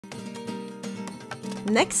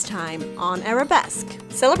Next time on Arabesque.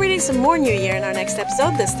 Celebrating some more New Year in our next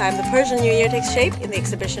episode, this time the Persian New Year takes shape in the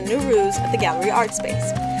exhibition Nourouz at the gallery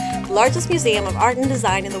Artspace. The largest museum of art and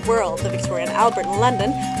design in the world, the Victoria and Albert in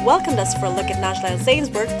London, welcomed us for a look at Najla El Zein's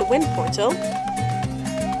work, The Wind Portal.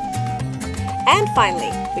 And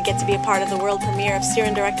finally, we get to be a part of the world premiere of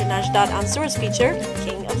Syrian director Najdat Anzour's feature,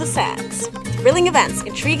 King of the Sands. Thrilling events,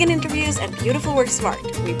 intriguing interviews, and beautiful works of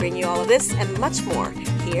art. We bring you all of this and much more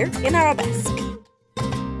here in Arabesque.